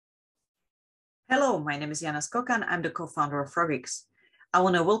Hello, my name is Jana Skokan. I'm the co-founder of Frogeex. I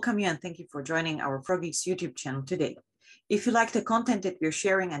want to welcome you and thank you for joining our Frogeex YouTube channel today. If you like the content that we're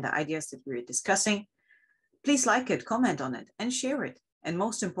sharing and the ideas that we're discussing, please like it, comment on it, and share it. And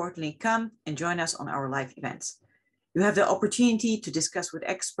most importantly, come and join us on our live events. You have the opportunity to discuss with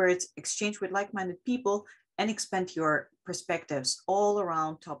experts, exchange with like-minded people, and expand your perspectives all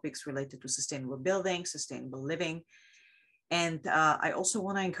around topics related to sustainable building, sustainable living. And I also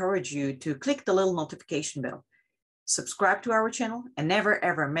want to encourage you to click the little notification bell, subscribe to our channel, and never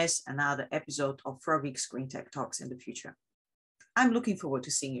ever miss another episode of Frogeex Green Tech Talks in the future. I'm looking forward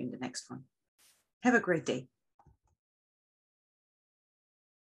to seeing you in the next one. Have a great day.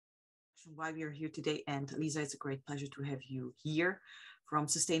 Why we are here today, and Liza, it's a great pleasure to have you here from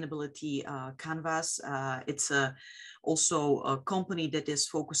Sustainability Canvas. It's also a company that is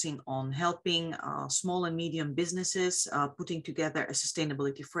focusing on helping small and medium businesses putting together a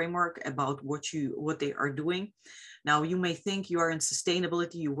sustainability framework about what they are doing. Now, you may think you are in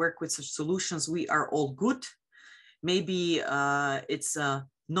sustainability, you work with such solutions, we are all good. Maybe it's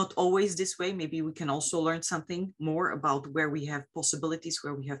not always this way. Maybe we can also learn something more about where we have possibilities,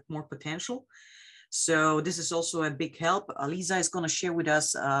 where we have more potential. So this is also a big help. Liza is going to share with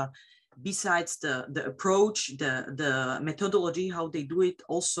us, besides the approach, the methodology, how they do it,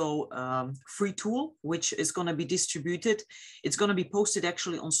 also free tool, which is going to be distributed. It's going to be posted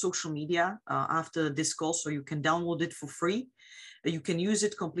actually on social media after this call, so you can download it for free. You can use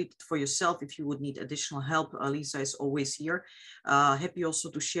it completely for yourself if you would need additional help. Liza is always here. Happy also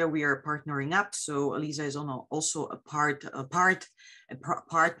to share we are partnering up. So Liza is also a partner of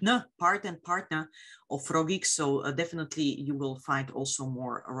Frogeex. So definitely you will find also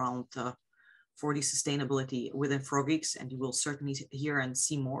more around for the sustainability within Frogeex, and you will certainly hear and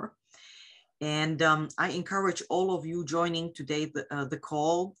see more. And I encourage all of you joining today the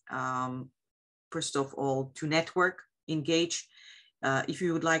call, first of all, to network, engage. If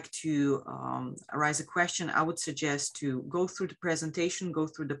you would like to raise a question, I would suggest to go through the presentation, go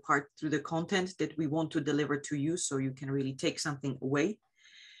through the content that we want to deliver to you, so you can really take something away.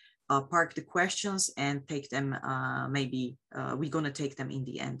 Park the questions and take them. Maybe we're going to take them in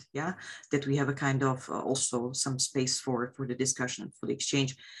the end. Yeah, that we have a kind of also some space for the discussion, for the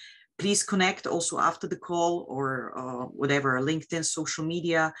exchange. Please connect also after the call or whatever, LinkedIn, social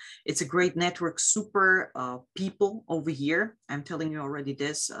media. It's a great network, super people over here. I'm telling you already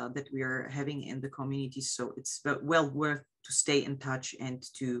this, that we are having in the community. So it's well worth to stay in touch and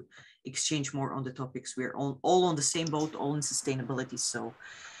to exchange more on the topics. We're all on the same boat, all in sustainability. So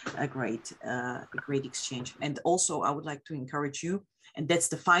a great exchange. And also I would like to encourage you, and that's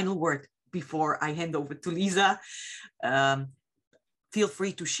the final word before I hand over to Liza. Feel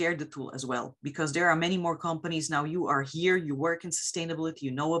free to share the tool as well, because there are many more companies now. You are here, you work in sustainability,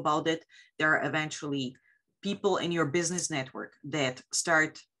 you know about it. There are eventually people in your business network that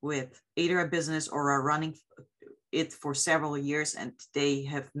start with either a business or are running it for several years, and they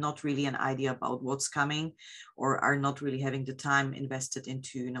have not really an idea about what's coming, or are not really having the time invested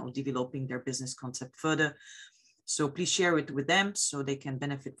into developing their business concept further. So please share it with them so they can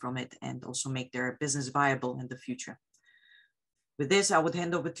benefit from it and also make their business viable in the future. With this, I would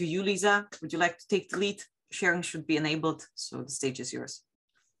hand over to you, Liza. Would you like to take the lead? Sharing should be enabled, so the stage is yours.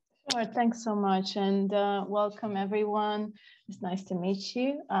 Sure, thanks so much, and welcome everyone. It's nice to meet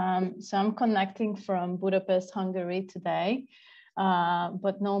you. So I'm connecting from Budapest, Hungary today,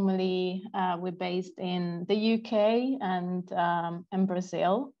 but normally we're based in the UK and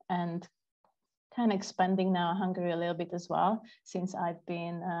Brazil, and kind of expanding now Hungary a little bit as well, since I've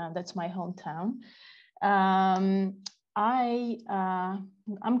been, that's my hometown.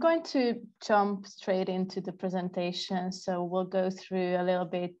 I'm going to jump straight into the presentation. So we'll go through a little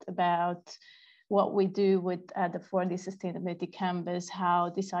bit about what we do with the 4D Sustainability Canvas, how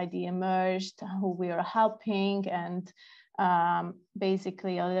this idea emerged, who we are helping, and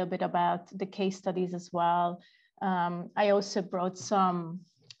basically a little bit about the case studies as well. I also brought some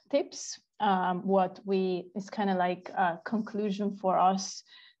tips, it's kind of like a conclusion for us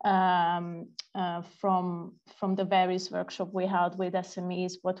from the various workshops we held with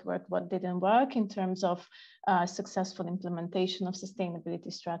SMEs, what worked, what didn't work in terms of successful implementation of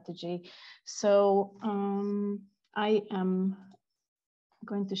sustainability strategy. So I am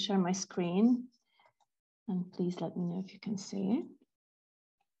going to share my screen, and please let me know if you can see it.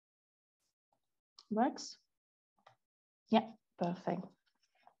 Works? Yeah, perfect.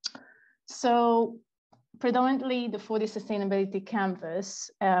 So predominantly, the 4D Sustainability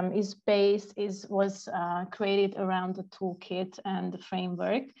Canvas was created around the toolkit and the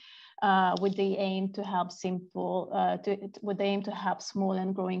framework. with the aim to help with the aim to help small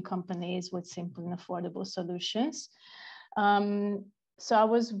and growing companies with simple and affordable solutions. So I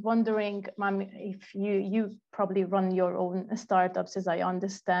was wondering, if you probably run your own startups, as I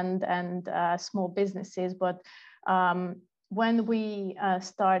understand, and small businesses, but when we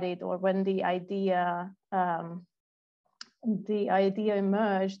started, or when the idea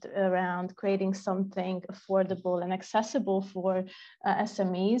emerged around creating something affordable and accessible for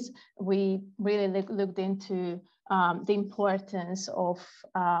SMEs, we really looked into the importance of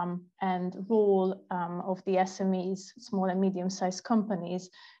and role of the SMEs, small and medium-sized companies,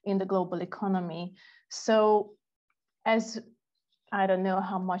 in the global economy. So, as I don't know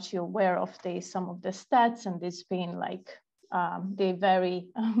how much you're aware of some of the stats, and it's been like they vary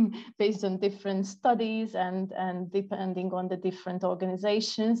based on different studies and depending on the different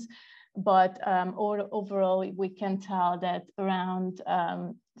organizations. But overall, we can tell that around,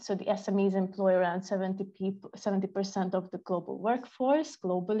 so the SMEs employ around 70% of the global workforce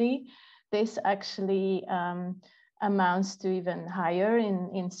globally. This actually amounts to even higher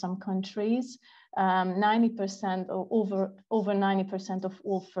in some countries. 90% or over 90% of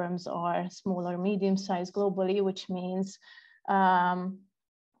all firms are small or medium-sized globally, which means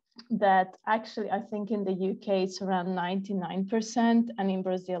that actually, I think in the UK it's around 99%, and in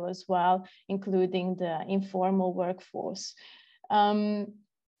Brazil as well, including the informal workforce.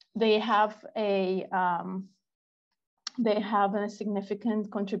 They have a significant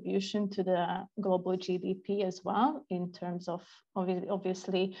contribution to the global GDP as well, in terms of,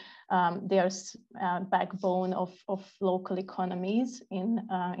 obviously, there's a backbone of local economies in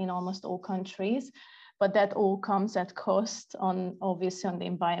almost all countries. But that all comes at cost, obviously, on the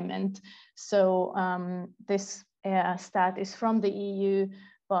environment. So this stat is from the EU,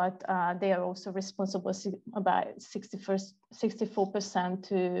 but they are also responsible about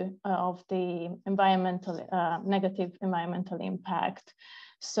 64% of the negative environmental impact.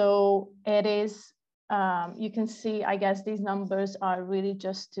 So it is, you can see, I guess these numbers are really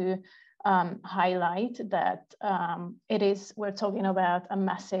just to highlight that we're talking about a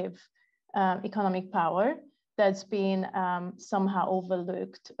massive economic power that's been somehow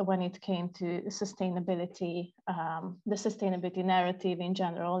overlooked when it came to sustainability, the sustainability narrative in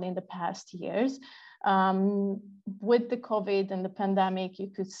general in the past years. With the COVID and the pandemic, you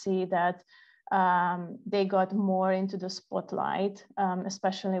could see that they got more into the spotlight,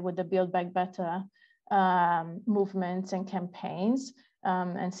 especially with the Build Back Better movements and campaigns.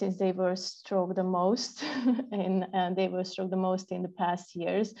 And since they were struck the most in the past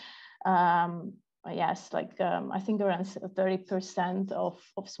years, yes, like I think around 30% of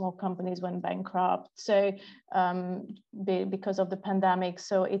small companies went bankrupt. So because of the pandemic,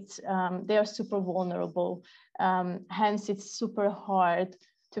 so it's they are super vulnerable. Hence, it's super hard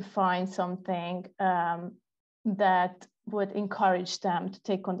to find something that would encourage them to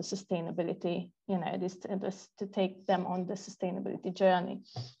take on the sustainability, this to take them on the sustainability journey.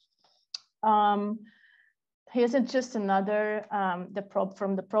 Here's just another,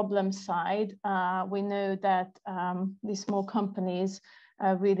 from the problem side. We know that these small companies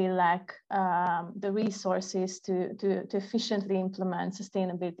really lack the resources to efficiently implement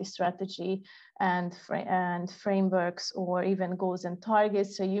sustainability strategy and frameworks, or even goals and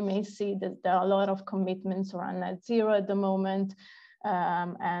targets. So you may see that there are a lot of commitments around net zero at the moment,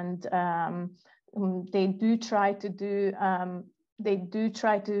 and they do try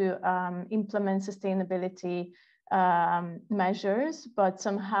to implement sustainability measures, but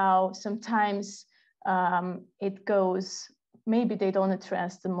sometimes it goes, maybe they don't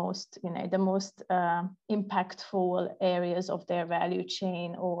address the most impactful areas of their value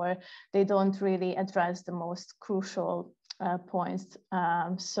chain, or they don't really address the most crucial points.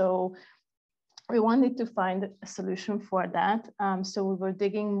 So we wanted to find a solution for that. So we were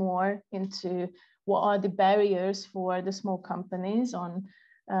digging more into what are the barriers for the small companies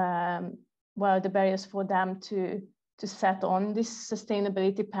what are the barriers for them to set on this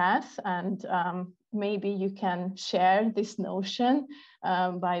sustainability path. And maybe you can share this notion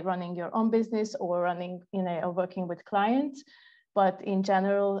by running your own business or or working with clients. But in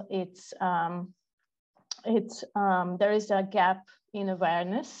general, there is a gap in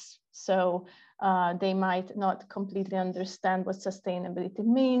awareness. So they might not completely understand what sustainability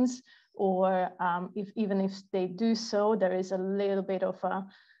means, or even if they do so, there is a little bit of a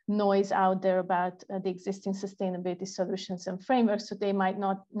noise out there about the existing sustainability solutions and frameworks, so they might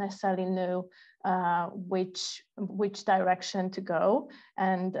not necessarily know which direction to go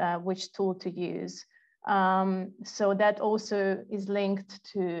and which tool to use. So that also is linked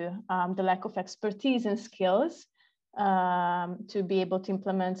to the lack of expertise and skills to be able to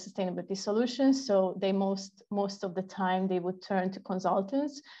implement sustainability solutions. So they most of the time they would turn to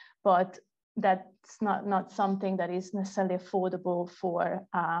consultants, but that's not something that is necessarily affordable for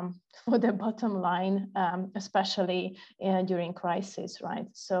the bottom line, especially during crisis, right?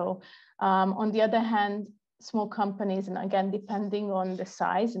 So on the other hand, small companies, and again, depending on the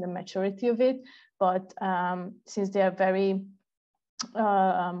size and the maturity of it, but since they are very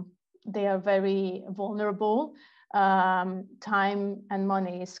vulnerable, time and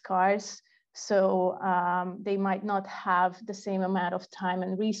money is scarce. So they might not have the same amount of time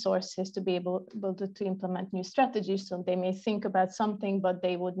and resources to be able to implement new strategies. So they may think about something, but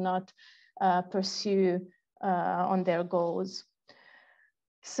they would not pursue on their goals.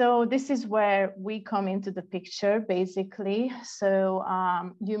 So this is where we come into the picture, basically. So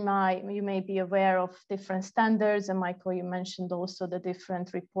you may be aware of different standards, and Michael, you mentioned also the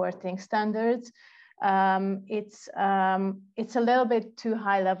different reporting standards. It's a little bit too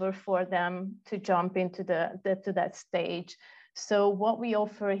high level for them to jump into to that stage. So what we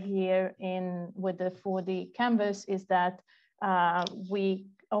offer here with the 4D canvas is that we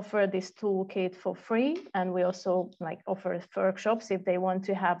offer this toolkit for free, and we also offer workshops if they want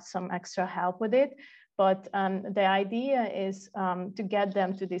to have some extra help with it. But the idea is to get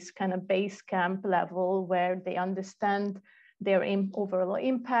them to this kind of base camp level where they understand their overall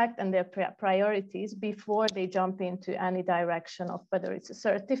impact and their priorities before they jump into any direction of whether it's a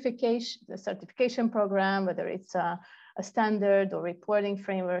certification program, whether it's a standard or reporting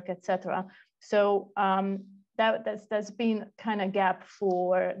framework, etc. So that's been kind of gap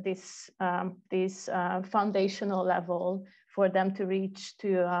for this foundational level for them to reach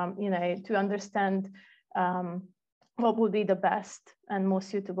to understand what would be the best and most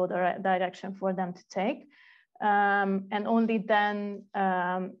suitable direction for them to take. And only then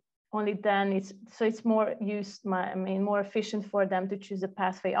it's more more efficient for them to choose a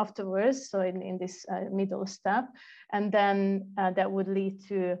pathway afterwards. So in this middle step, and then that would lead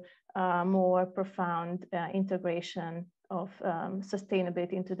to more profound integration of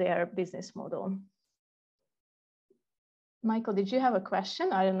sustainability into their business model. Michael, did you have a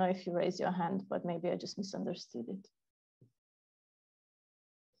question? I don't know if you raised your hand, but maybe I just misunderstood it.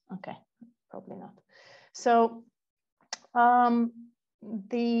 Okay, probably not. So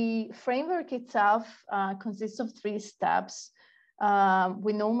the framework itself consists of 3 steps.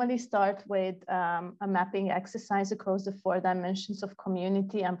 We normally start with a mapping exercise across the 4 dimensions of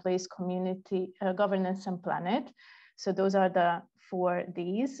community, employees, community, governance, and planet. So those are the 4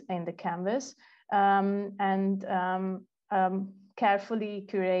 Ds in the canvas. Carefully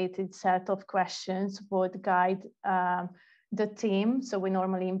curated set of questions would guide the team. So we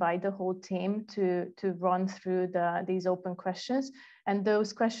normally invite the whole team to run through these open questions, and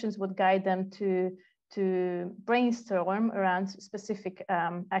those questions would guide them to brainstorm around specific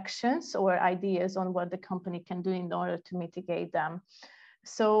actions or ideas on what the company can do in order to mitigate them.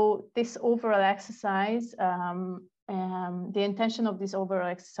 So this overall exercise, the intention of this overall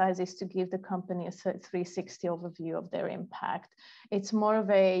exercise is to give the company a 360 overview of their impact. It's more of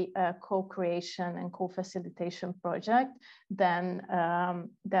a co-creation and co-facilitation project than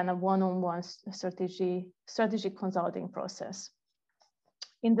a one-on-one strategic consulting process.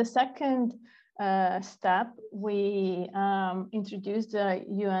 In the second step, we introduced the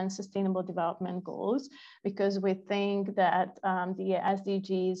UN Sustainable Development Goals because we think that the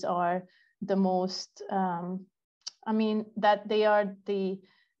SDGs are the most, that they are the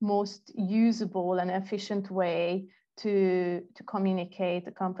most usable and efficient way to communicate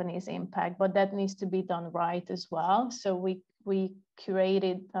the company's impact, but that needs to be done right as well. So we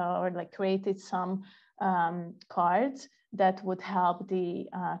created created some cards that would help the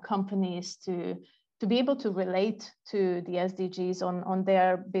companies to be able to relate to the SDGs on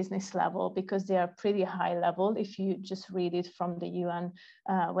their business level, because they are pretty high level if you just read it from the UN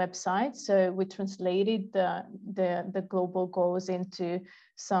website. So we translated the global goals into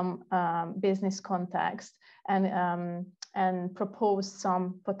some business context and proposed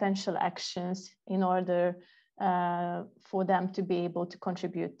some potential actions in order for them to be able to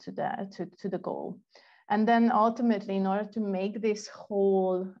contribute to the goal. And then ultimately, in order to make this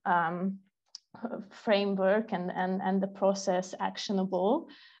whole framework and the process actionable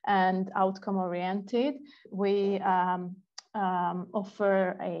and outcome oriented, we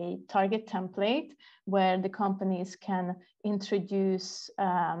offer a target template where the companies can introduce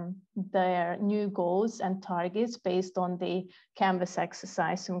their new goals and targets based on the Canvas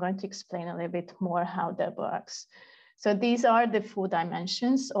exercise. So I'm going to explain a little bit more how that works. So these are the 4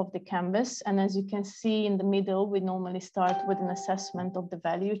 dimensions of the canvas. And as you can see in the middle, we normally start with an assessment of the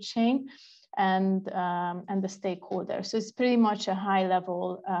value chain. and the stakeholder. So it's pretty much a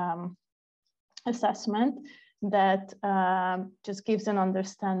high-level assessment that just gives an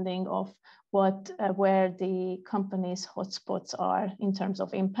understanding of where the company's hotspots are in terms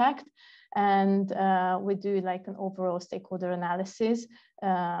of impact. And we do like an overall stakeholder analysis.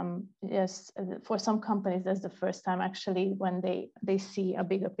 Yes, for some companies, that's the first time actually when they see a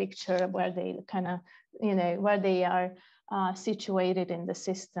bigger picture where they kind of, you know, where they are situated in the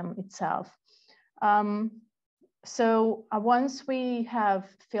system itself. So once we have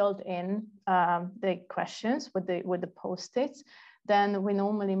filled in the questions with the post-its, then we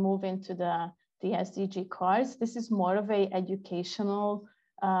normally move into the SDG cards. This is more of a educational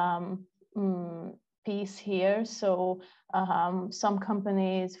piece here. So for some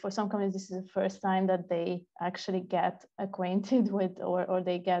companies, this is the first time that they actually get acquainted with, or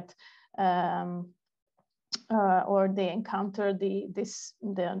they get or they encounter the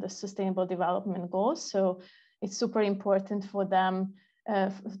sustainable development goals. So it's super important for them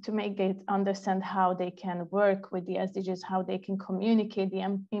to make it understand how they can work with the SDGs, how they can communicate the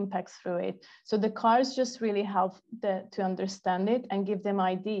impacts through it. So the cards just really help to understand it and give them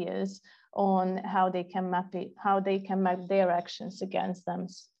ideas on how they can map it, how they can map their actions against them.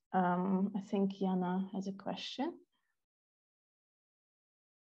 I think Jana has a question.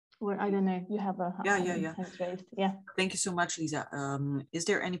 Or I don't know, you have a hand raised. Yeah. Thank you so much, Liza. Is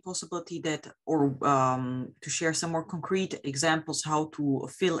there any possibility that, or to share some more concrete examples how to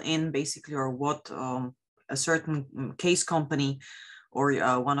fill in basically, or what a certain case company or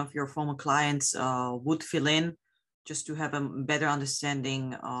one of your former clients would fill in, just to have a better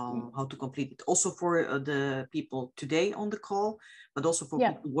understanding how to complete it, also for the people today on the call, but also for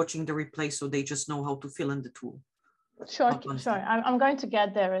people watching the replay, so they just know how to fill in the tool. Sure. I'm going to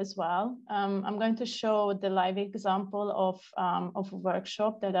get there as well. I'm going to show the live example of a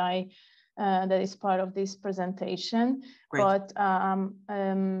workshop that that is part of this presentation. Great. But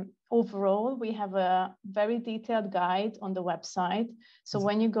overall, we have a very detailed guide on the website. So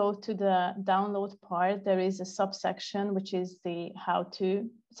when you go to the download part, there is a subsection, which is the how-to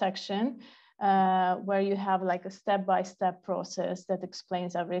section, where you have like a step-by-step process that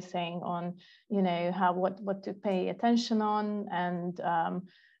explains everything on, you know, what to pay attention on, and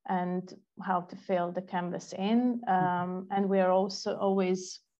how to fill the canvas in. And we are also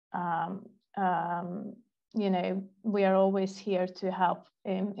always, you know, we are always here to help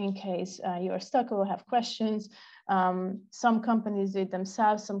in case you're stuck or have questions. Some companies do it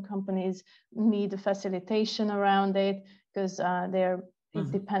themselves. Some companies need a facilitation around it because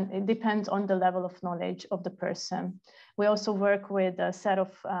it depends on the level of knowledge of the person. We also work with a set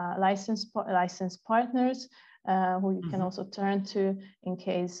of licensed partners who you can also turn to in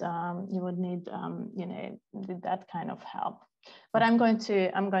case you would need, you know, that kind of help. But I'm going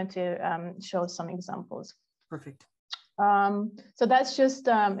to show some examples. Perfect. So that's just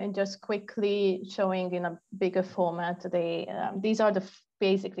quickly showing in a bigger format. These are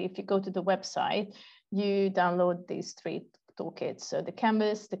basically, if you go to the website, you download these three toolkits. So the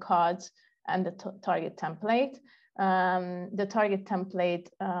canvas, the cards, and the target template. The target template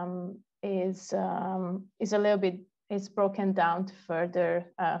is a little bit, it's broken down to further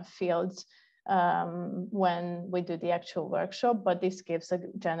fields when we do the actual workshop, but this gives a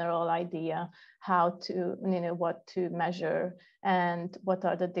general idea how to, you know, what to measure and what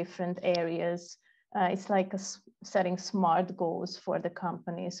are the different areas. It's like setting SMART goals for the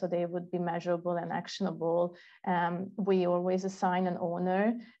company, so they would be measurable and actionable. We always assign an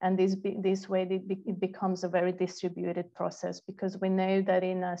owner, and this way it becomes a very distributed process, because we know that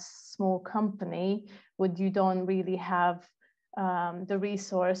in a small company, you don't really have the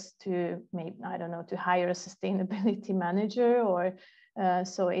resource to to hire a sustainability manager, or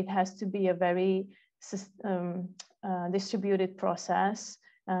so it has to be a very distributed process.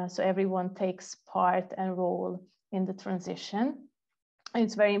 So everyone takes part and role in the transition. And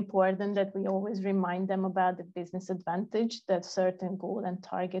it's very important that we always remind them about the business advantage that certain goal and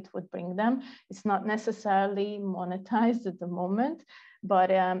target would bring them. It's not necessarily monetized at the moment,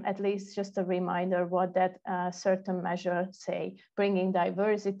 but at least just a reminder what that certain measure, say, bringing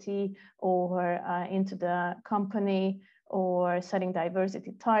diversity or into the company, or setting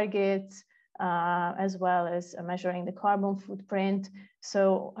diversity targets, as well as measuring the carbon footprint.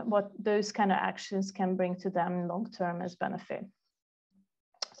 So what those kind of actions can bring to them long term as benefit.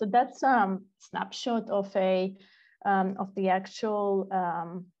 So that's a snapshot of the actual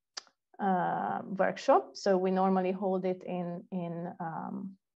workshop. So we normally hold it in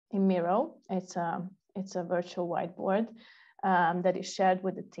Miro. It's a virtual whiteboard. that is shared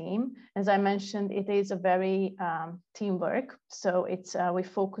with the team. As I mentioned, it is a very teamwork. So it's we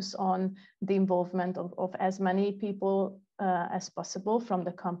focus on the involvement of as many people as possible from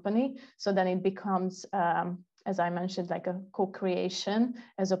the company. So then it becomes, as I mentioned, like a co-creation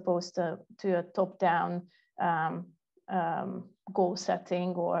as opposed to a top-down goal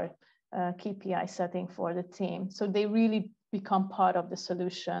setting or KPI setting for the team. So they really become part of the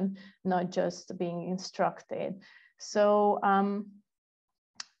solution, not just being instructed. So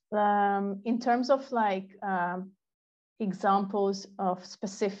in terms of like examples of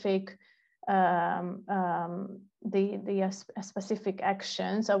specific specific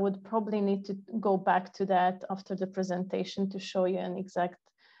actions, I would probably need to go back to that after the presentation to show you an exact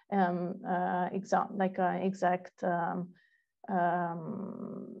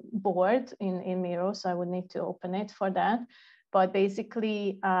board in Miro. So I would need to open it for that. But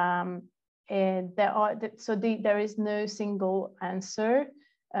basically, there is no single answer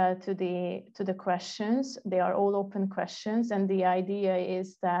to the questions. They are all open questions, and the idea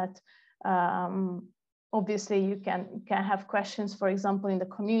is that obviously you can have questions, for example, in the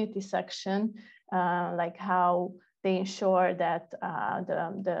community section, like how they ensure that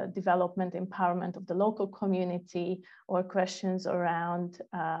the development empowerment of the local community, or questions around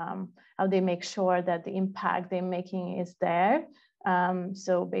how they make sure that the impact they're making is there.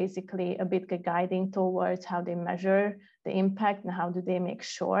 So basically a bit guiding towards how they measure the impact and how do they make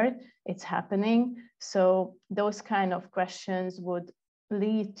sure it's happening. So those kind of questions would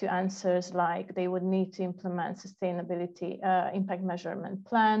lead to answers like they would need to implement sustainability impact measurement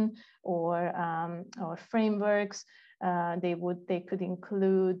plan or frameworks. They could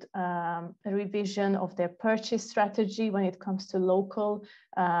include a revision of their purchase strategy when it comes to local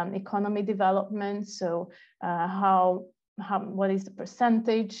economy development. So what is the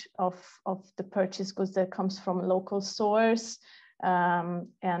percentage of the purchase goods that comes from a local source?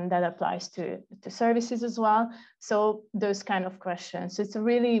 And that applies to services as well. So those kind of questions. So it's a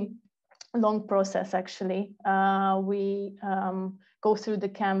really long process, actually. We go through the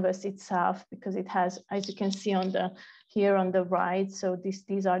canvas itself because it has, as you can see here on the right, so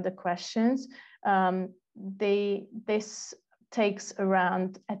these are the questions. This takes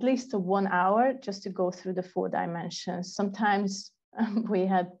around at least 1 hour just to go through the 4 dimensions. Sometimes we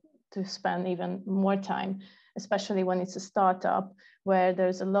had to spend even more time, especially when it's a startup where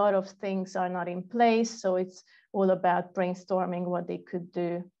there's a lot of things are not in place. So it's all about brainstorming what they could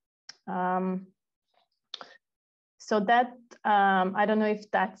do. So that, I don't know if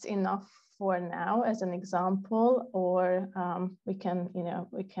that's enough for now as an example, or we can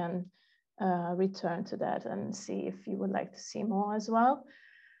return to that and see if you would like to see more as well.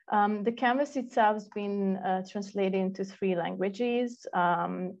 The canvas itself has been translated into 3 languages,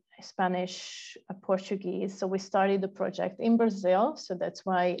 Spanish, Portuguese. So we started the project in Brazil. So that's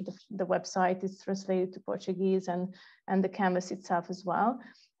why the website is translated to Portuguese and the canvas itself as well.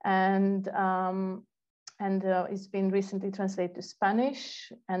 And it's been recently translated to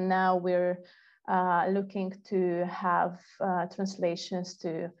Spanish. And now we're looking to have translations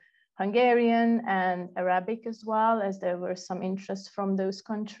to Hungarian and Arabic as well, as there were some interest from those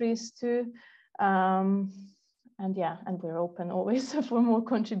countries too. And we're open always for more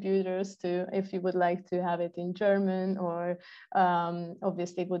contributors too, if you would like to have it in German, or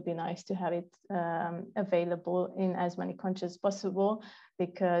obviously it would be nice to have it available in as many countries as possible,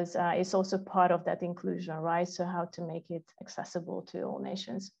 because it's also part of that inclusion, right? So how to make it accessible to all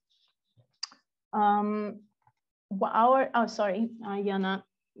nations. Sorry, Jana,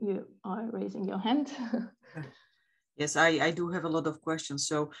 you are raising your hand. Yes, I do have a lot of questions.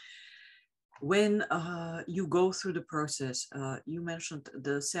 So when you go through the process, you mentioned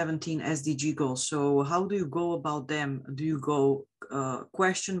the 17 SDG goals. So how do you go about them? Do you go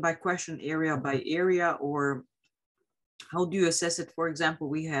question by question, area by area, or how do you assess it? For example,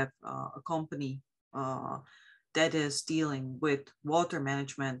 we have a company that is dealing with water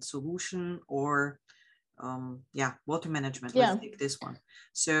management solution, or water management. Let's take this one.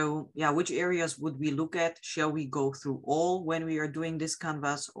 So which areas would we look at? Shall we go through all when we are doing this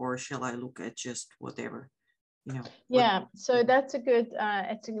canvas, or shall I look at just whatever? So that's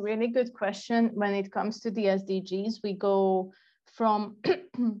it's a really good question. When it comes to the SDGs, we go from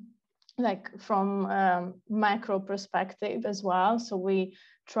macro perspective as well. So we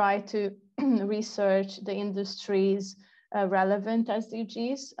try to research the industries relevant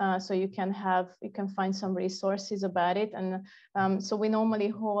SDGs. So you can find some resources about it. And so we normally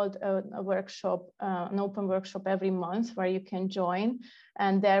hold a workshop, an open workshop every month where you can join.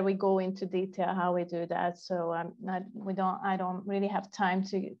 And there we go into detail how we do that. So I don't really have time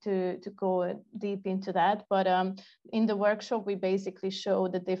to go deep into that. But in the workshop, we basically show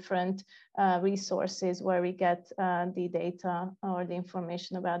the different resources where we get the data or the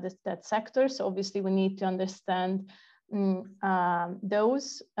information about that sector. So obviously we need to understand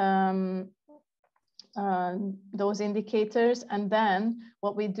those indicators, and then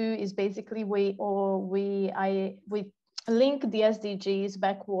what we do is basically we link the SDGs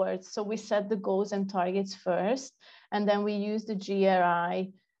backwards. So we set the goals and targets first, and then we use the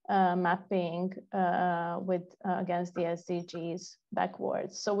GRI mapping against the SDGs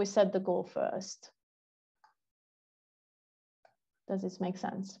backwards. So we set the goal first. Does this make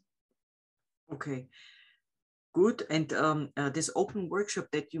sense? Okay. Good. And this open workshop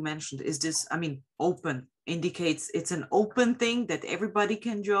that you mentioned, is this, I mean, open indicates it's an open thing that everybody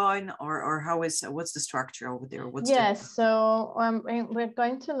can join, or what's the structure over there? So we're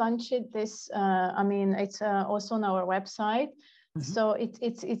going to launch it this, I mean, it's also on our website. Mm-hmm. So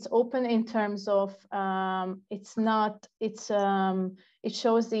it's open in terms of it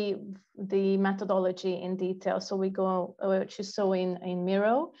shows the methodology in detail. So we go, which is so in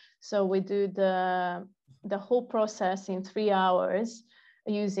Miro. So we do the whole process in 3 hours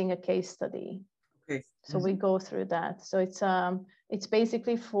using a case study. Okay. So we go through that. So it's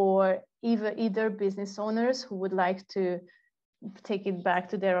basically for either business owners who would like to take it back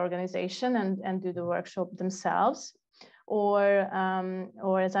to their organization and do the workshop themselves, or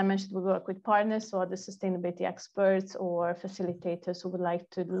as I mentioned, we work with partners or the sustainability experts or facilitators who would like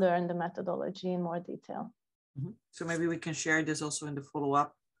to learn the methodology in more detail. Mm-hmm. So maybe we can share this also in the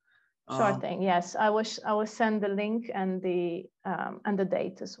follow-up. Sure thing. Yes, I will send the link and the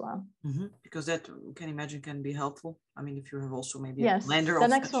date as well. Mm-hmm. Because that, you can imagine, can be helpful. I mean, if you have also maybe a calendar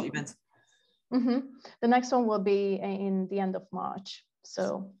of such events. Mm-hmm. The next one will be in the end of March.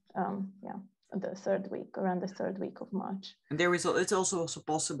 So around the third week of March. And it's also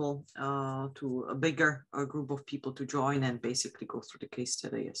possible to a bigger group of people to join and basically go through the case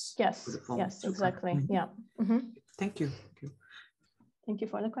study. Yes, exactly. Mm-hmm. Yeah. Mm-hmm. Thank you. Thank you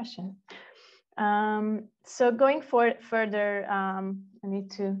for the question. So going further, I need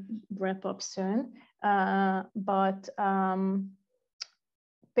to wrap up soon, but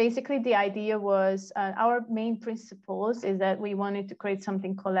basically the idea was our main principles is that we wanted to create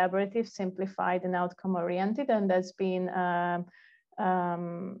something collaborative, simplified, and outcome-oriented, and that's been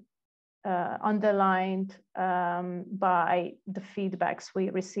underlined by the feedbacks we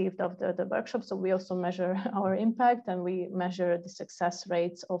received of the workshop. So we also measure our impact, and we measure the success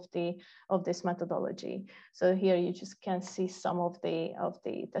rates of this methodology. So here you just can see some of the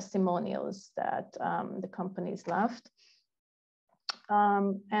testimonials that the companies left.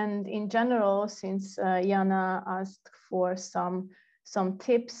 And in general, since Jana asked for some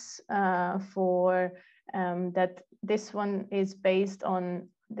tips for that, this one is based on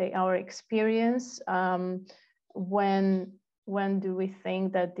our experience. When do we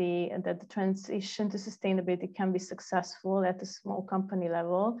think that the transition to sustainability can be successful at a small company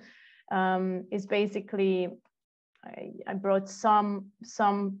level? Is basically I brought some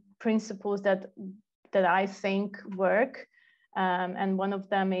principles that I think work. And one of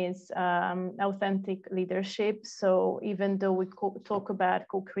them is authentic leadership. So even though we talk about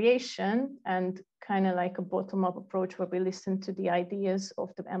co-creation and kind of like a bottom-up approach where we listen to the ideas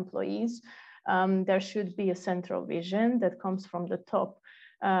of the employees, there should be a central vision that comes from the top.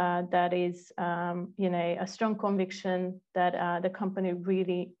 That is, a strong conviction that the company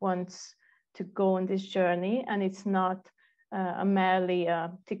really wants to go on this journey, and it's not merely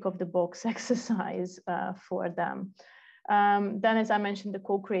a tick-of-the-box exercise for them. Then, as I mentioned, the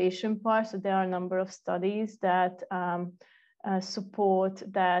co-creation part. So there are a number of studies that support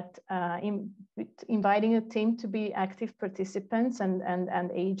that inviting a team to be active participants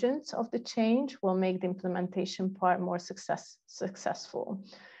and agents of the change will make the implementation part more successful.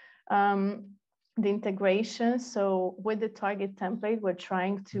 The integration. So with the target template, we're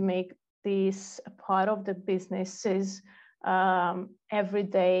trying to make this a part of the business's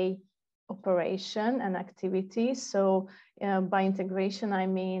everyday operation and activity. So by integration, I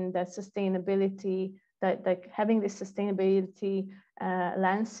mean that sustainability, that having this sustainability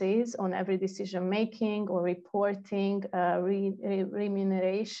lenses on every decision making or reporting,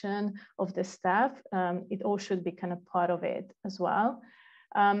 remuneration of the staff, it all should be kind of part of it as well.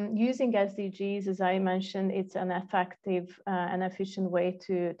 Using SDGs, as I mentioned, it's an effective and efficient way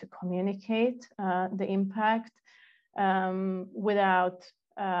to communicate the impact. without,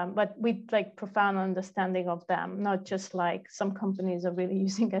 but with like profound understanding of them, not just like some companies are really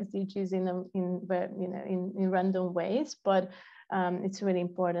using SDGs in random ways, but it's really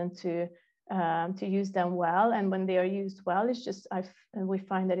important to use them well. And when they are used well, it's just we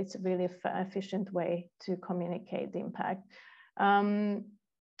find that it's a really efficient way to communicate the impact.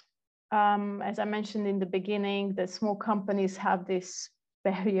 As I mentioned in the beginning, the small companies have this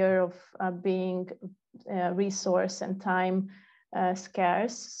barrier of being resource and time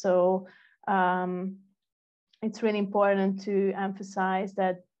scarce. So it's really important to emphasize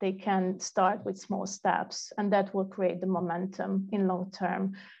that they can start with small steps, and that will create the momentum in long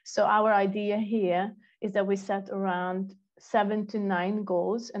term. So our idea here is that we set around 7 to 9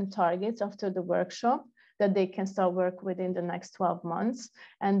 goals and targets after the workshop that they can start work within the next 12 months.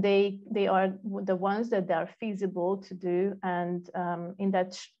 And they are the ones that are feasible to do. And in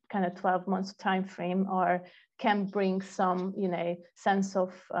that kind of 12 months time frame can bring some, sense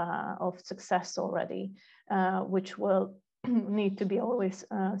of success already, which will need to be always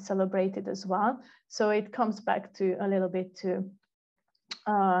celebrated as well. So it comes back to a little bit to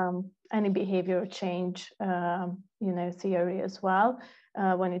any behavioral change, theory as well,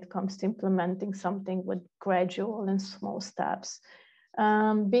 when it comes to implementing something with gradual and small steps.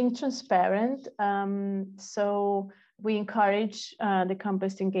 Being transparent. So we encourage the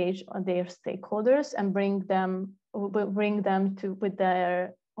companies to engage on their stakeholders and bring them on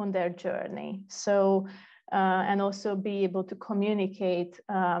their journey. So and also be able to communicate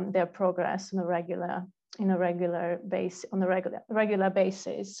their progress on a regular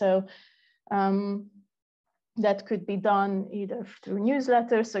basis. So that could be done either through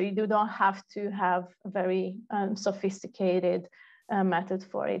newsletters, so you don't have to have a very sophisticated method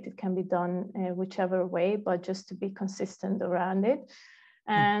for it. It can be done whichever way, but just to be consistent around it.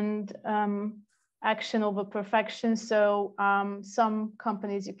 And action over perfection. So some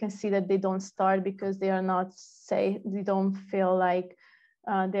companies, you can see that they don't start because they are not they don't feel like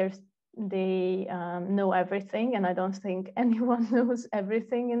they know everything, and I don't think anyone knows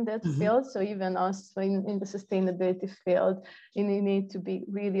everything in that field. So even us in the sustainability field, you need to be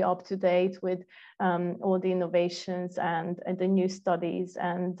really up to date with all the innovations and the new studies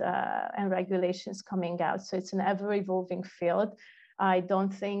and regulations coming out. So it's an ever evolving field. I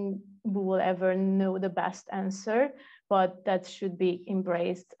don't think we will ever know the best answer, but that should be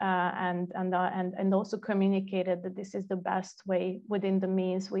embraced and also communicated that this is the best way within the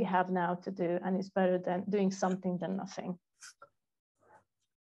means we have now to do, and it's better than doing something than nothing.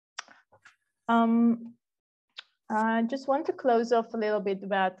 I just want to close off a little bit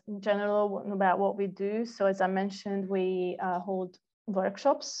about, in general, about what we do. So as I mentioned, we hold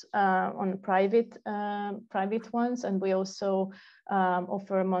workshops on private ones, and we also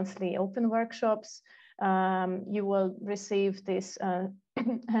offer monthly open workshops. You will receive this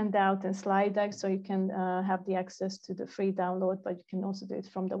handout and slide deck, so you can have the access to the free download, but you can also do it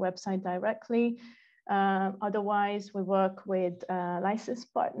from the website directly. Otherwise, we work with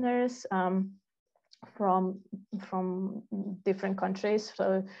licensed partners from different countries.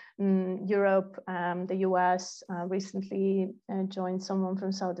 So Europe, the US, recently joined someone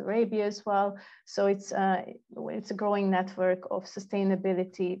from Saudi Arabia as well. So it's a growing network of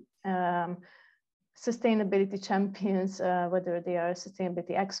sustainability champions, whether they are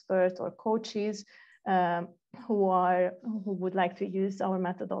sustainability experts or coaches, who would like to use our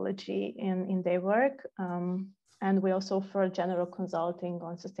methodology in their work. And we also offer general consulting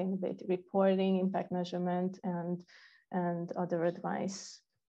on sustainability reporting, impact measurement, and other advice.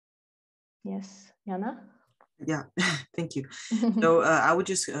 Yes, Jana? Yeah, thank you. So I would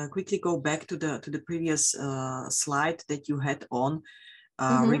just quickly go back to the previous slide that you had on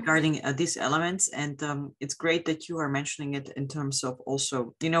regarding these elements, and it's great that you are mentioning it in terms of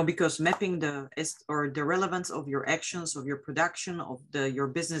also, because mapping the relevance of your actions, of your production, of your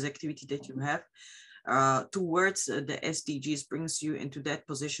business activity that you have towards the SDGs brings you into that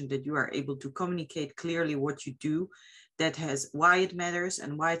position that you are able to communicate clearly what you do, that has why it matters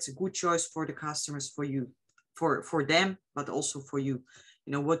and why it's a good choice for the customers, for you, for them, but also for you.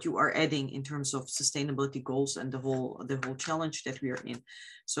 What you are adding in terms of sustainability goals and the whole challenge that we are in.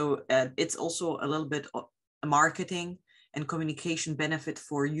 So it's also a little bit of a marketing and communication benefit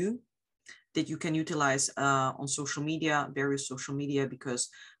for you that you can utilize on social media, various social media, because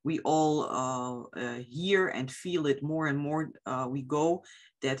we all hear and feel it more and more we go,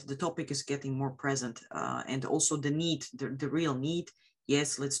 that the topic is getting more present, and also the need, the real need.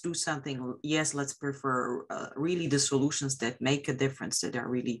 Yes, let's do something. Yes, let's prefer really the solutions that make a difference, that are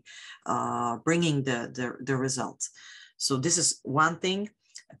really bringing the results. So this is one thing.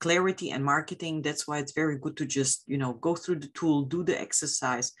 clarity and marketing. That's why it's very good to just, you know, go through the tool, do the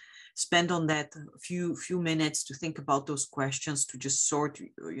exercise, spend on that a few minutes to think about those questions, to just sort,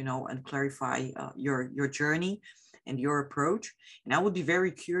 you know, and clarify your journey and your approach. And I would be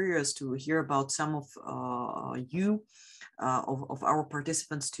very curious to hear about some of of our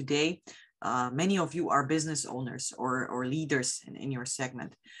participants today. Many of you are business owners or leaders in your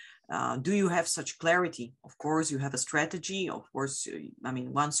segment. Do you have such clarity? Of course, you have a strategy. Of course, I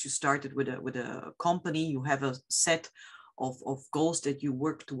mean, once you started with a company, you have a set of goals that you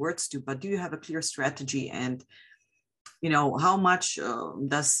work towards to. But do you have a clear strategy? And you know, how much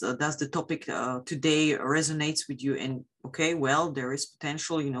does the topic today resonates with you? And okay, well, there is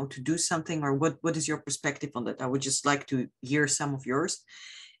potential, you know, to do something. Or what is your perspective on that? I would just like to hear some of yours.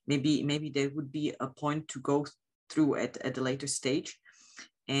 Maybe there would be a point to go through at a later stage.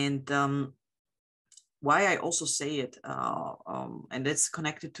 And why I also say it, and that's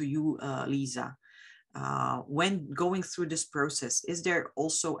connected to you, Liza. When going through this process, is there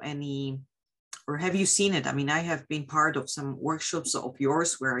also any, or have you seen it? I mean, I have been part of some workshops of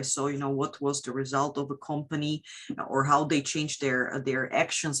yours where I saw, you know, what was the result of a company or how they changed their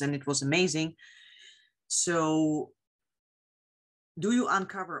actions, and it was amazing. So do you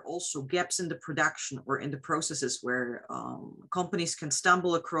uncover also gaps in the production or in the processes where companies can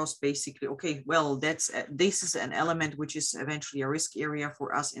stumble across basically, okay, well, this is an element which is eventually a risk area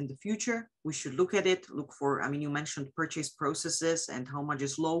for us in the future. We should look at it, look for, I mean, you mentioned purchase processes and how much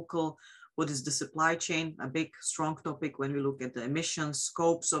is local. What is the supply chain? A big, strong topic when we look at the emissions,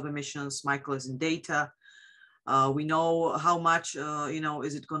 scopes of emissions. Michael is in data. We know how much, you know,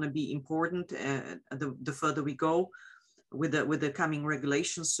 is it going to be important the further we go with the coming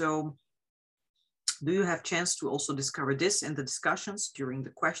regulations. So do you have chance to also discover this in the discussions during the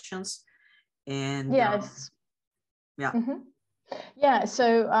questions? And yes. Yeah. Mm-hmm. Yeah,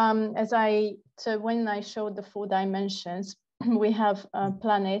 so so when I showed the 4 dimensions, we have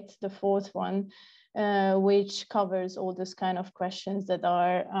planet, the 4th one, which covers all those kind of questions that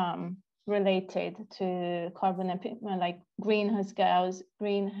are related to carbon, like greenhouse gas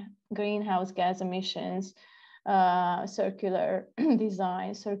emissions, circular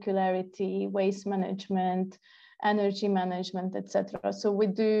design, circularity, waste management, energy management, etc. So we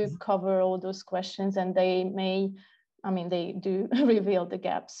do cover all those questions, and they do reveal the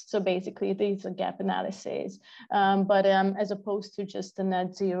gaps. So basically, these are gap analysis. But as opposed to just a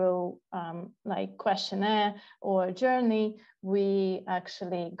net zero like questionnaire or journey, we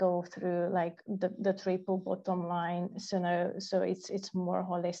actually go through like the triple bottom line. So it's more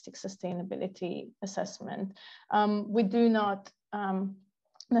holistic sustainability assessment. We do not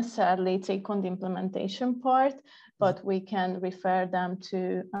necessarily take on the implementation part, but we can refer them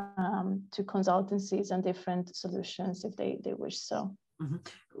to consultancies and different solutions if they wish so. Mm-hmm.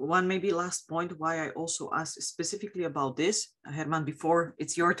 One maybe last point why I also asked specifically about this, Herman, before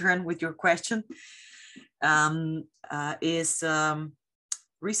it's your turn with your question, is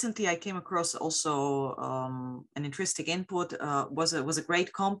recently I came across also an interesting input. Was a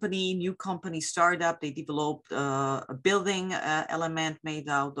great company, new company, startup. They developed a building element made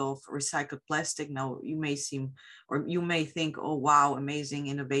out of recycled plastic. Now you may think, oh wow, amazing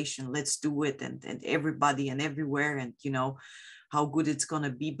innovation, let's do it, and everybody and everywhere, and you know how good it's going to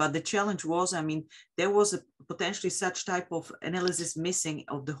be. But the challenge was, I mean, there was a potentially such type of analysis missing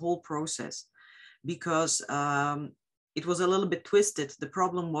of the whole process, because it was a little bit twisted. The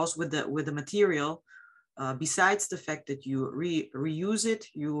problem was with the material. Besides the fact that you reuse it,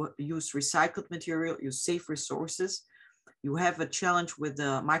 you use recycled material, you save resources, you have a challenge with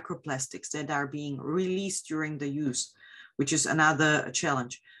the microplastics that are being released during the use, which is another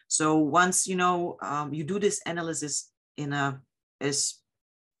challenge. So once you know you do this analysis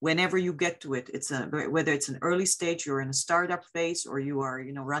whenever you get to it, whether it's an early stage, you're in a startup phase, or you are,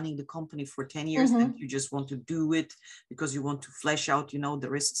 you know, running the company for 10 years and you just want to do it because you want to flesh out, you know, the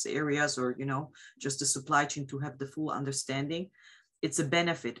risks areas, or, you know, just the supply chain to have the full understanding. It's a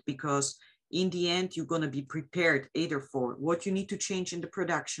benefit, because in the end, you're going to be prepared either for what you need to change in the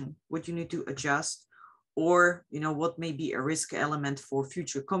production, what you need to adjust, or, you know, what may be a risk element for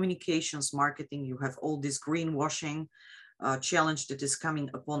future communications, marketing. You have all this greenwashing challenge that is coming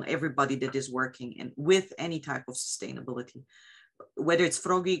upon everybody that is working and with any type of sustainability, whether it's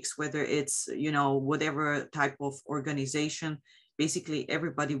Frogeex, whether it's, you know, whatever type of organization. Basically,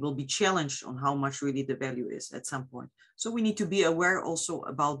 everybody will be challenged on how much really the value is at some point. So we need to be aware also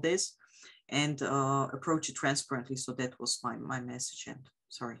about this and approach it transparently. So that was my message. And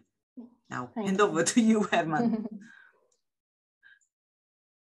sorry, now hand over to you, Herman.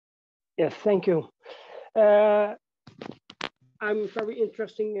 Yes, thank you. I'm very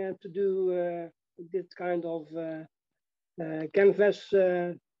interesting to do this kind of canvas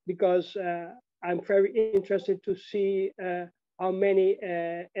because I'm very interested to see how many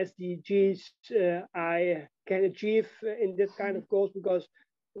SDGs I can achieve in this kind of goals, because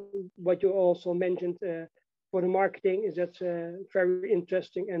what you also mentioned for the marketing is that very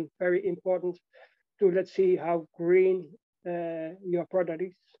interesting and very important to let's see how green your product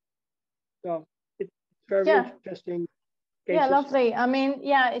is. So it's very interesting. Yeah, lovely. I mean,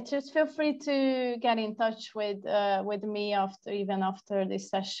 yeah, just feel free to get in touch with me even after this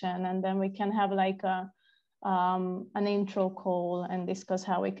session, and then we can have like an intro call and discuss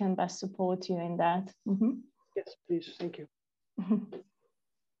how we can best support you in that. Yes, please. Thank you.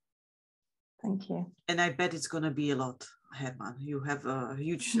 Thank you. And I bet it's going to be a lot, Herman. You have a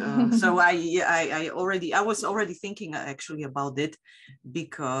huge. So I was already thinking actually about it,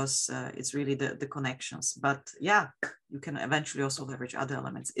 because it's really the connections. But yeah, you can eventually also leverage other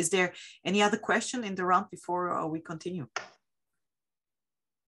elements. Is there any other question in the round before we continue?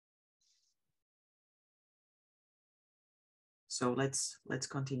 So let's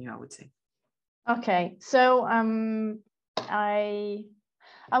continue, I would say. Okay, so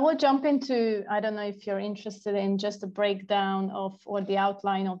I will jump into, I don't know if you're interested in just a breakdown of, or the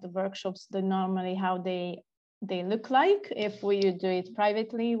outline of the workshops, normally how they look like if we do it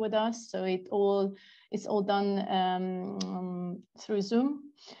privately with us. So it's all done through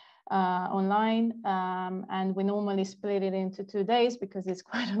Zoom online, and we normally split it into 2 days because it's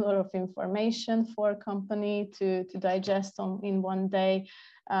quite a lot of information for a company to digest in 1 day.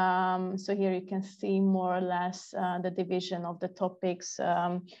 So here you can see more or less the division of the topics.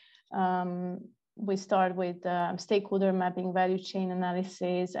 We start with stakeholder mapping, value chain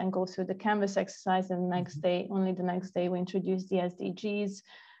analysis, and go through the canvas exercise. And only the next day, we introduce the SDGs.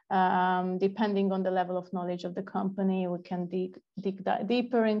 Depending on the level of knowledge of the company, we can dig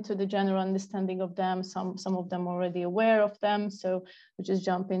deeper into the general understanding of them. Some of them already aware of them, so we just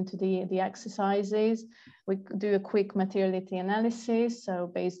jump into the exercises. We do a quick materiality analysis, so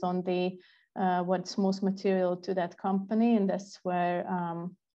based on what's most material to that company, and that's where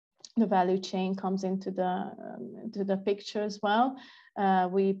the value chain comes into the picture as well.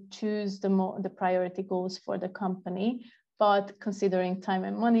 We choose the priority goals for the company, but considering time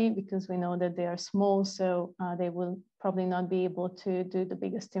and money, because we know that they are small, so they will probably not be able to do the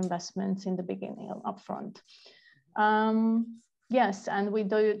biggest investments in the beginning upfront. Yes, and we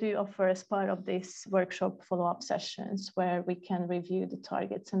do offer, as part of this workshop, follow-up sessions where we can review the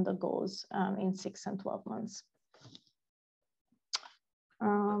targets and the goals in 6 and 12 months.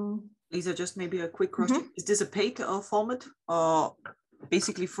 Lisa, just maybe a quick question. Is this a paid format, or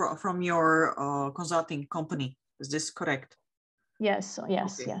basically from your consulting company? Is this correct? Yes,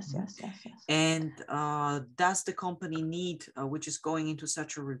 yes, Okay. yes. And does the company need, which is going into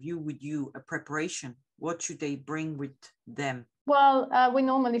such a review with you, a preparation? What should they bring with them? Well, we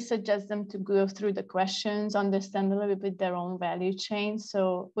normally suggest them to go through the questions, understand a little bit their own value chain.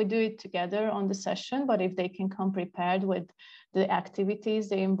 So we do it together on the session, but if they can come prepared with the activities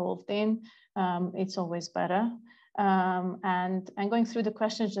they're involved in, it's always better. And going through the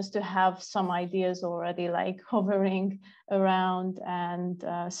questions just to have some ideas already, like hovering around and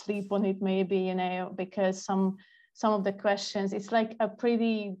sleep on it maybe, because some of the questions, it's like a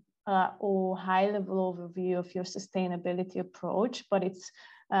pretty or high-level overview of your sustainability approach, but it's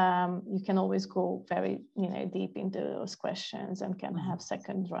you can always go very deep into those questions and can have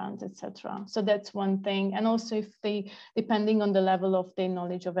second rounds, etc. So that's one thing. And also, if depending on the level of their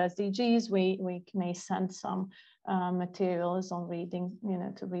knowledge of SDGs, we may send some materials on reading,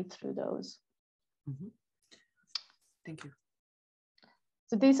 to read through those. Thank you.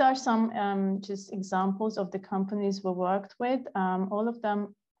 So these are some just examples of the companies we worked with. All of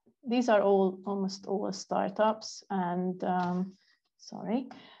them, these are almost all startups, and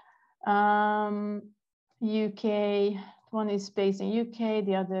UK, one is based in UK,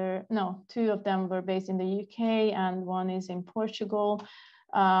 two of them were based in the UK, and one is in Portugal.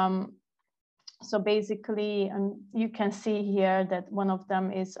 So basically, you can see here that one of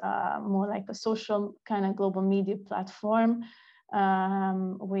them is more like a social kind of global media platform.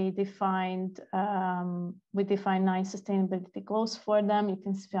 We defined 9 sustainability goals for them. You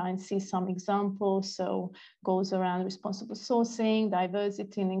can see some examples. So goals around responsible sourcing,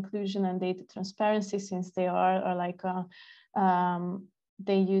 diversity and inclusion, and data transparency, since they are like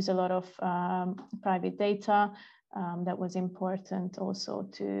they use a lot of private data. That was important also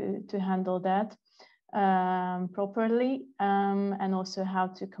to handle that properly, and also how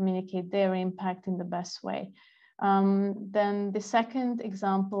to communicate their impact in the best way. Then the second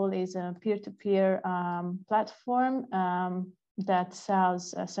example is a peer-to-peer platform. that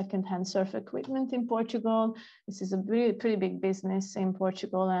sells second-hand surf equipment in Portugal. This is a pretty big business in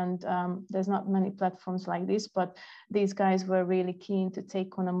Portugal, and there's not many platforms like this, but these guys were really keen to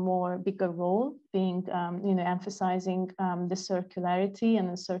take on a more bigger role, being, emphasizing the circularity and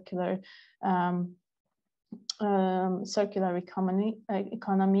the circular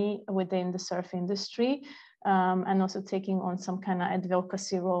economy within the surf industry. And also taking on some kind of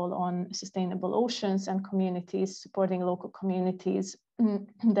advocacy role on sustainable oceans and communities, supporting local communities.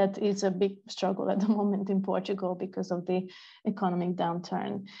 That is a big struggle at the moment in Portugal because of the economic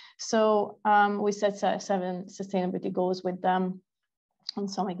downturn. So we set 7 sustainability goals with them. And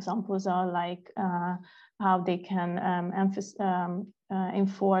some examples are like how they can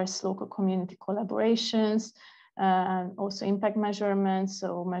enforce local community collaborations, and also impact measurements,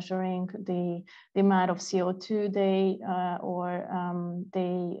 so measuring the amount of CO2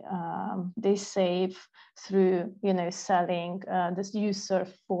 they save through selling this used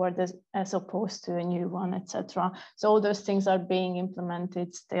surf board as opposed to a new one, etc. So all those things are being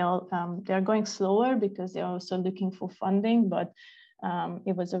implemented still. They're going slower because they're also looking for funding, but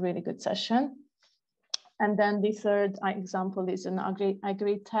it was a really good session. And then the third example is an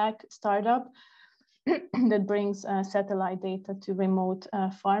agri-tech startup that brings satellite data to remote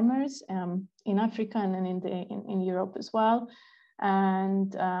farmers in Africa and then in Europe as well.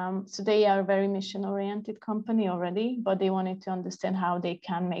 And so they are a very mission-oriented company already, but they wanted to understand how they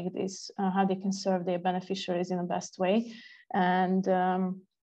can make this, how they can serve their beneficiaries in the best way, and a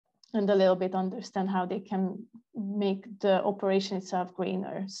little bit understand how they can make the operation itself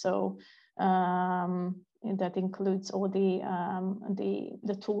greener. So that includes all the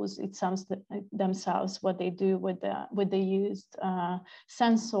tools themselves, what they do with the used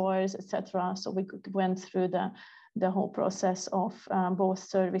sensors, etc. So we went through the whole process of both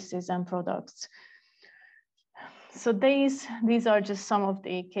services and products. So these are just some of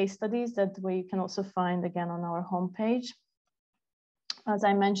the case studies that we can also find again on our homepage. As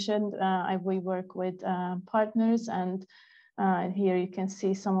I mentioned, we work with partners, and here you can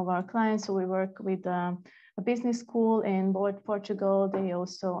see some of our clients. So we work with a business school in Portugal. They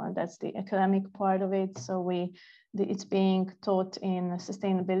also, and that's the academic part of it. So it's being taught in a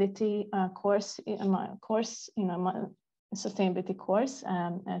sustainability course, my sustainability course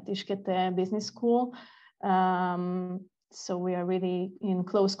at Iskete Business School. So we are really in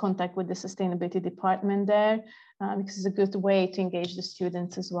close contact with the sustainability department there, because it's a good way to engage the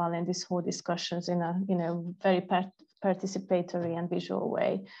students as well in this whole discussions in a very participatory and visual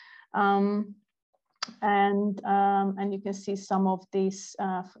way. And you can see some of these,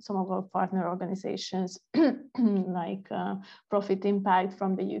 some of our partner organizations like Profit Impact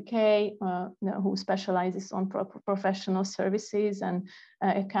from the UK, who specializes on professional services and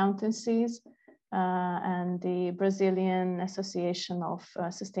accountancies, and the Brazilian Association of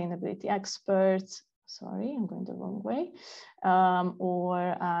Sustainability Experts. Sorry, I'm going the wrong way.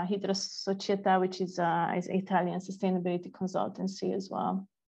 Or Hydra Società, which is Italian sustainability consultancy as well.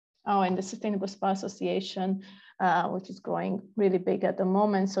 Oh, and the Sustainable Spa Association, which is growing really big at the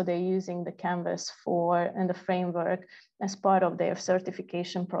moment. So they're using the Canvas and the framework as part of their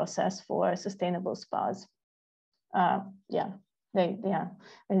certification process for sustainable spas. And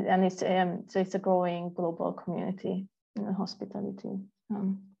it's a growing global community in the hospitality.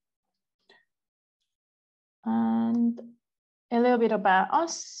 And a little bit about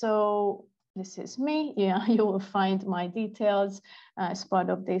us. So this is me. Yeah, you will find my details as part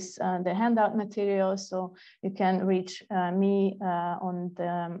of this, the handout material. So you can reach me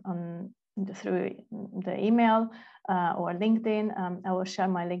through the email or LinkedIn. I will share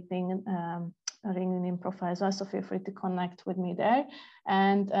my LinkedIn profile as well, so feel free to connect with me there.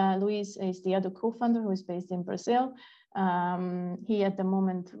 And Luis is the other co-founder who is based in Brazil. He at the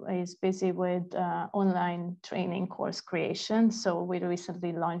moment is busy with online training course creation. So we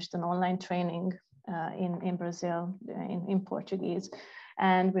recently launched an online training in Brazil in Portuguese,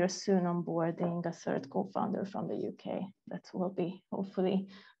 and we're soon onboarding a third co-founder from the UK that will be hopefully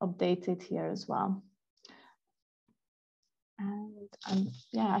updated here as well. And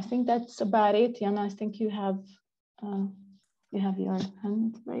yeah, I think that's about it. Jana, I think you have your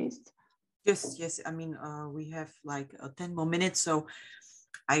hand raised. Yes. I mean, we have like 10 more minutes, so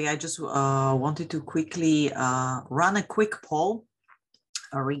I just wanted to quickly run a quick poll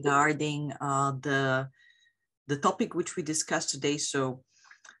regarding the topic which we discussed today. So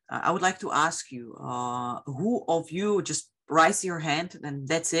I would like to ask you, who of you, just raise your hand, and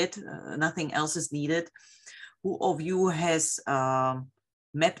that's it. Nothing else is needed. Who of you has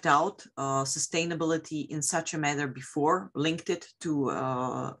mapped out sustainability in such a manner before, linked it to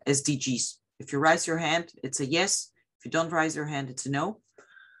SDGs? If you raise your hand, it's a yes. If you don't raise your hand, it's a no.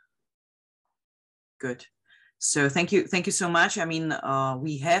 Good. So thank you so much. I mean,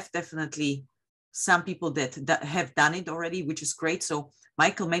 we have definitely some people that have done it already, which is great. So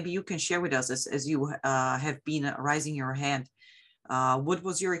Michael, maybe you can share with us, as you have been raising your hand. What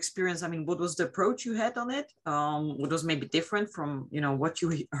was your experience? I mean, what was the approach you had on it? What was maybe different from, you know, what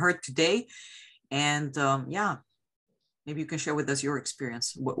you heard today? And yeah, maybe you can share with us your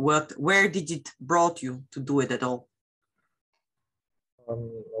experience. Where did it brought you to do it at all?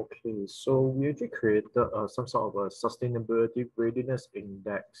 Okay, so we actually created some sort of a sustainability readiness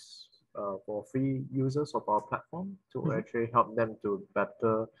index for free users of our platform to actually help them to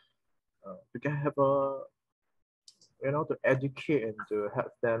better have a, you know, to educate and to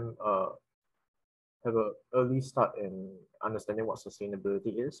help them have an early start in understanding what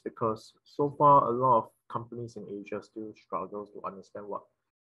sustainability is, because so far a lot of companies in Asia still struggle to understand what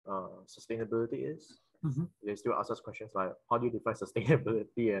sustainability is. They still ask us questions like, how do you define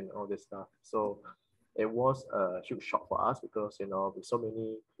sustainability and all this stuff. So it was a huge shock for us, because, you know, with so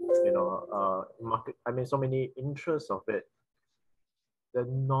many, you know, so many interests of it, the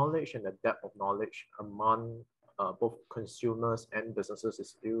knowledge and the depth of knowledge among both consumers and businesses is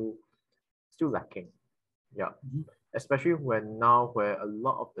still lacking. Yeah. Especially where a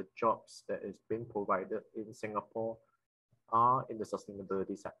lot of the jobs that is being provided in Singapore are in the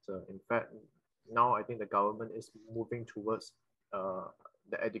sustainability sector. In fact, now I think the government is moving towards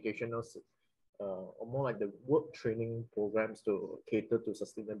the educational, or more like the work training programs to cater to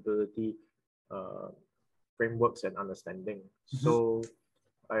sustainability frameworks and understanding. So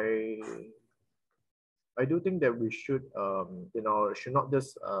I do think that we should, you know, should not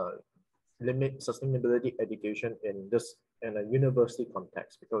just limit sustainability education in a university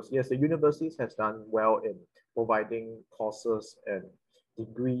context, because yes, the universities has done well in providing courses and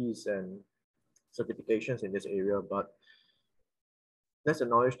degrees and certifications in this area, but let's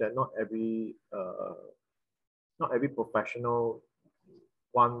acknowledge that not every professional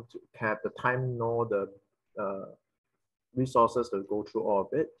want to have the time nor the resources to go through all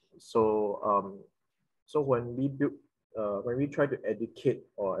of it. So when we try to educate,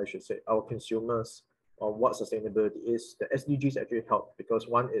 or I should say our consumers, on what sustainability is, the SDGs actually help, because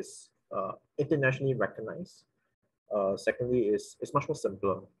one is internationally recognized. Secondly, it's much more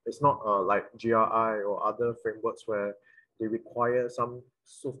simpler. It's not like GRI or other frameworks where they require some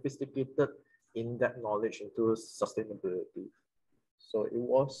sophisticated in-depth knowledge into sustainability. So it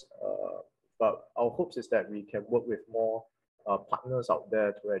was, but our hopes is that we can work with more partners out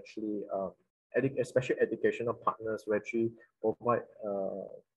there to actually, especially educational partners, to actually provide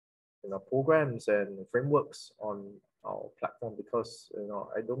you know, programs and frameworks on our platform, because, you know,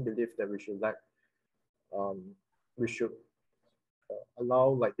 I don't believe that we should allow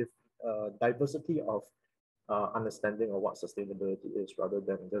like this diversity of understanding of what sustainability is, rather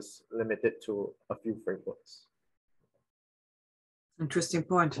than just limit it to a few frameworks. Interesting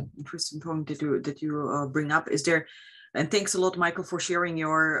point that you bring up. Is there, and thanks a lot, Michael, for sharing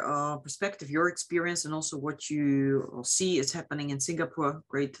your perspective, your experience, and also what you see is happening in Singapore.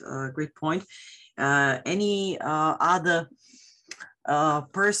 Great point. Any other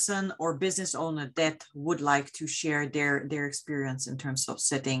person or business owner that would like to share their experience in terms of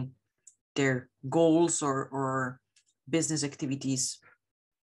setting their goals or business activities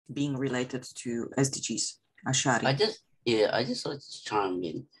being related to SDGs? Ashari. I just want to chime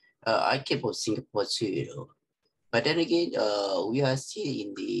in. I came from Singapore too, you know. But then again, we are still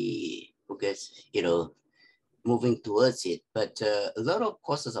in the progress, you know, moving towards it. But a lot of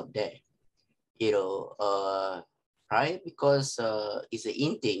causes of that, you know, right? Because it's an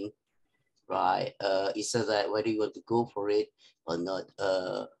in thing, right? It's that whether you want to go for it or not.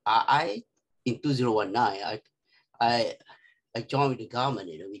 I in 2019, I joined with the government.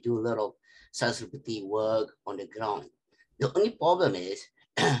 You know, we do a lot of sustainability work on the ground. The only problem is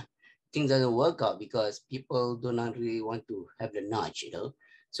things doesn't work out because people do not really want to have the nudge. You know,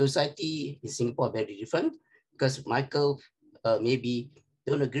 society in Singapore are very different, because Michael maybe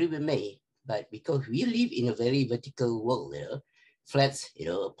don't agree with me, but because we live in a very vertical world, you know, flats, you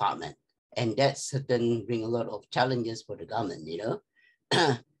know, apartment, and that certain bring a lot of challenges for the government, you know.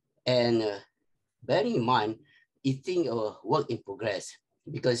 And bearing in mind, it's thing of work in progress,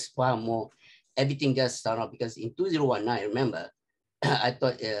 because far more everything just started off, because in 2019, remember, I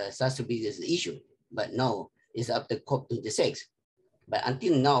thought sustainability is the issue, but no, it's up to COP26. But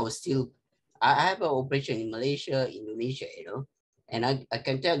until now, still, I have an operation in Malaysia, Indonesia, you know, and I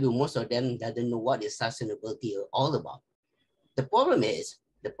can tell you most of them doesn't know what is sustainability all about. The problem is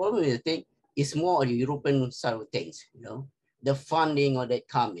the thing is more on the European side of things, you know, the funding or that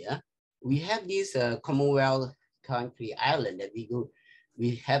come, yeah. We have this Commonwealth country island that we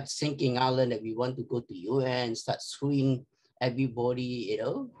have sinking island that we want to go to UN, start suing everybody,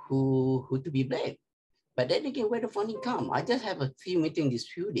 who to be blamed. But then again, where the funding come? I just have a few meetings these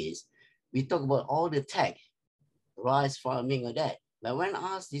few days. We talk about all the tech, rice farming or that. But when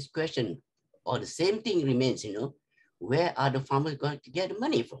asked this question, or the same thing remains, where are the farmers going to get the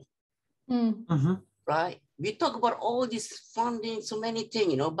money from? Mm-hmm. Right? We talk about all this funding, so many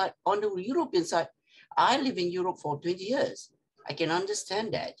things, but on the European side, I live in Europe for 20 years. I can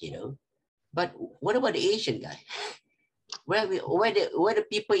understand that, But what about the Asian guy? Where the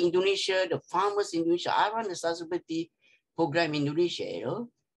people in Indonesia, the farmers in Indonesia, I run the sustainability program in Indonesia,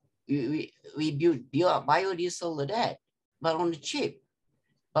 we build biodiesel or that, but on the cheap.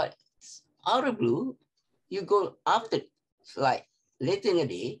 But out of blue, you go after, like later in the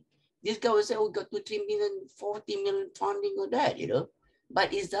day, this guy will say, oh, we got 2, 3 million, 40 million funding or that,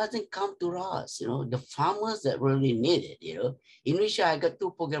 But it doesn't come to us, the farmers that really need it, In Indonesia, I got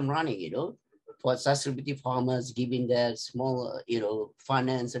 2 programs running, for sustainability farmers, giving their small,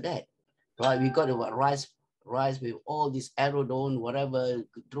 finance or that. Right, we got about rice with all this aerodrone, whatever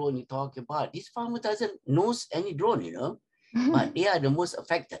drone you talk about. This farmer doesn't know any drone, but they are the most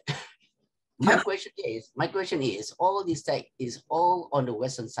affected. My question is, all this tech is all on the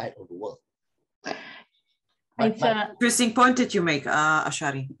western side of the world. Interesting point that you make,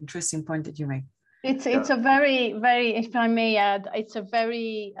 Ashari. Interesting point that you make. It's a very, very, if I may add, it's a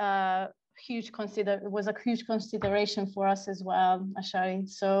very huge consideration for us as well, Ashari.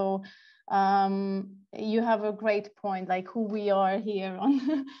 So you have a great point, like who we are here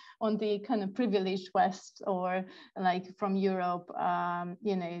on the kind of privileged West, or like from Europe,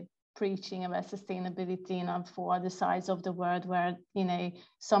 preaching about sustainability, for other sides of the world where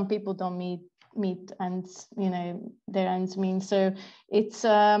some people don't meet ends, their ends meet. So it's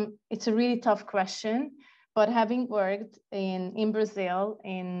a really tough question. But having worked in Brazil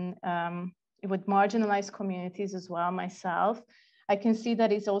with marginalized communities as well myself, I can see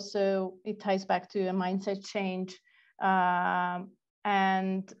that it ties back to a mindset change.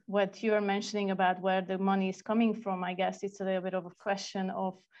 And what you're mentioning about where the money is coming from, I guess it's a little bit of a question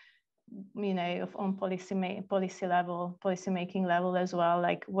of on policy making level as well.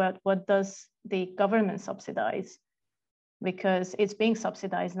 Like what does the government subsidize? Because it's being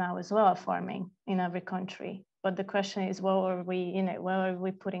subsidized now as well, farming in every country. But the question is, where are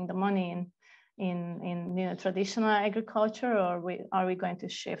we putting the money in traditional agriculture, or are we going to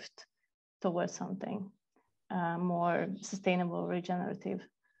shift towards something more sustainable, regenerative?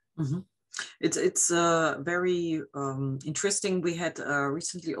 Mm-hmm. It's very interesting. We had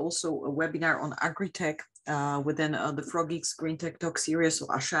recently also a webinar on agri-tech within the Frogeex Green Tech Talk series. So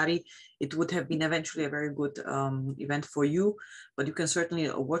Ashari, it would have been eventually a very good event for you, but you can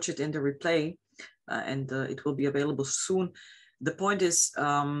certainly watch it in the replay, and it will be available soon. The point is,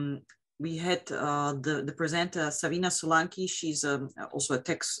 we had the presenter Savina Solanki. She's also a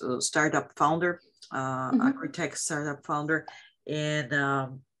tech startup founder, agri-tech startup founder, and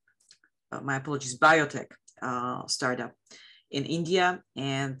my apologies, biotech startup in India.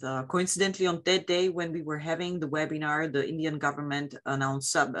 And coincidentally, on that day when we were having the webinar, the Indian government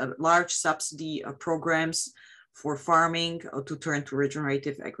announced large subsidy programs for farming to turn to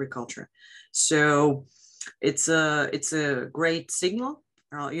regenerative agriculture. So it's a great signal,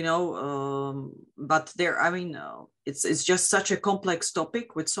 but it's just such a complex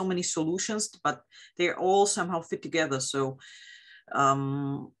topic with so many solutions, but they all somehow fit together. So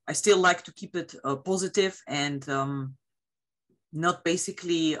I still like to keep it positive and not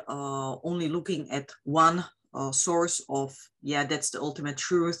basically only looking at one source of, that's the ultimate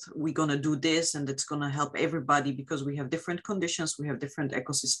truth. We're going to do this and it's going to help everybody, because we have different conditions, we have different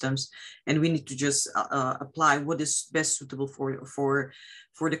ecosystems, and we need to just apply what is best suitable for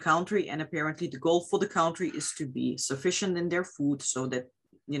the country. And apparently the goal for the country is to be sufficient in their food, so that,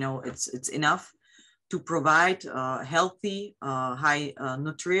 it's enough to provide healthy, high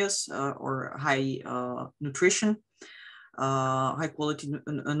nutritious or high nutrition, high quality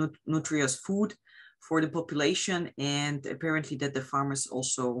nutritious food for the population. And apparently that the farmers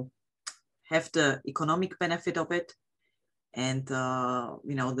also have the economic benefit of it, and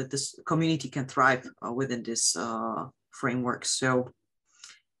that this community can thrive within this framework. So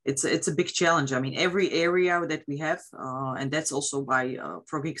it's a big challenge. I mean, every area that we have, and that's also why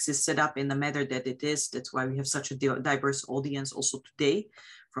Frogeex is set up in the manner that it is. That's why we have such a diverse audience also today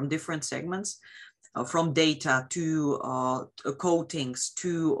from different segments. from data to coatings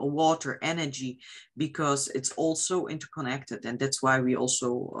to water, energy, because it's also interconnected. And that's why we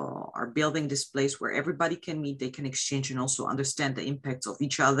also are building this place where everybody can meet, they can exchange, and also understand the impacts of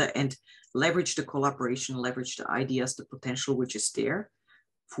each other and leverage the collaboration, leverage the ideas, the potential which is there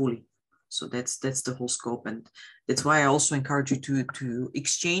fully. So that's the whole scope. And that's why I also encourage you to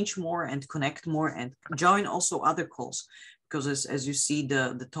exchange more and connect more and join also other calls, because as you see,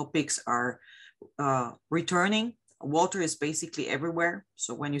 the topics are returning. Water is basically everywhere.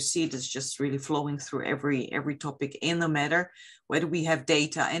 So when you see it, it's just really flowing through every topic in the matter, whether we have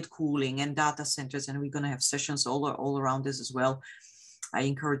data and cooling and data centers, and we're going to have sessions all around this as well. I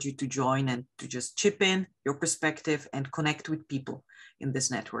encourage you to join and to just chip in your perspective and connect with people in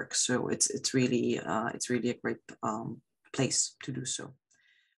this network. So it's really a great place to do so.